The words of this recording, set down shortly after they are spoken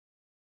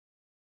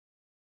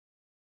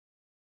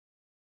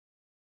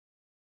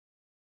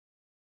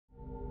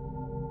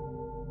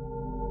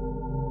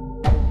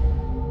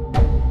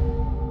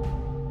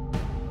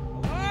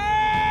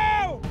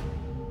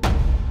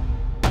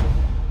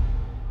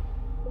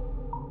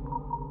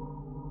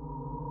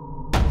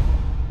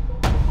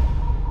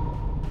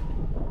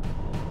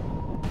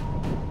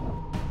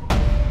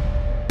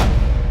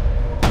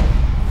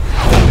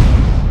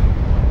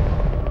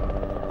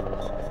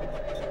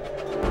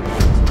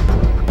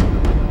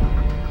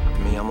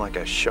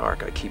like a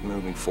shark, I keep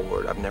moving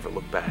forward. I've never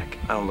looked back.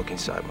 I don't look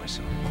inside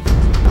myself.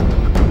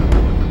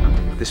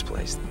 This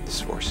place, this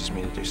forces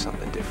me to do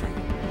something different.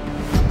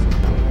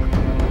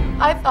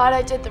 I thought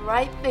I did the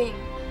right thing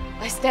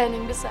by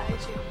standing beside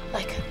you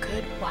like a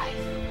good wife.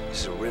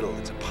 This is a riddle,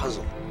 it's a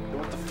puzzle.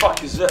 What the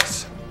fuck is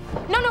this?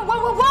 No,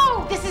 whoa, whoa,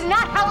 whoa! This is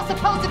not how it's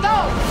supposed to go!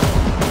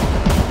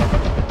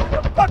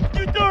 What the fuck did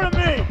you do to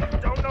me? I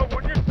don't know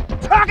what you're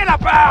talking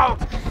about!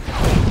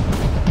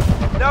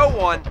 No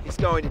one is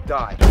going to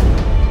die.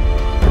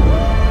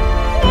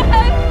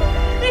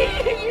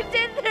 You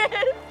did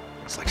this!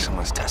 It's like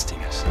someone's testing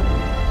us.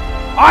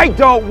 I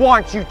don't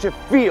want you to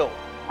feel.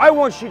 I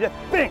want you to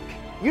think.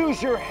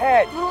 Use your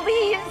head.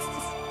 Please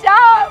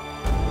stop!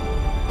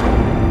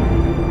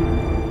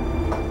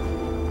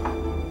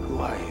 Who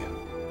are you?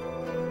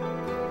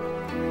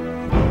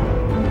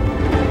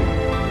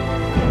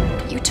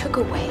 You took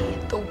away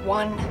the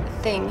one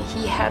thing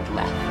he had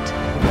left.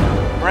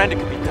 Miranda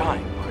could be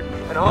dying, Martin.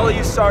 And all of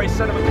you sorry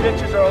son of a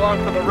bitches are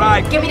along for the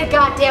ride. Give me the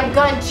goddamn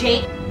gun,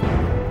 Jake!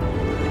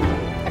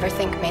 Ever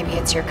think maybe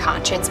it's your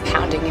conscience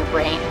pounding your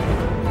brain?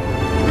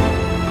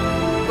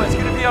 But it's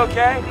gonna be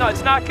okay? No,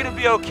 it's not gonna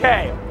be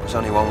okay. There's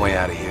only one way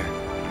out of here.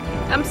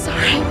 I'm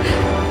sorry.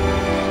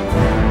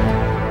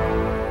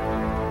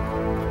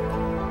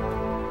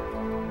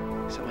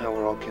 Somehow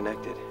we're all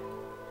connected.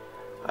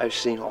 I've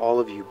seen all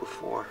of you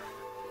before.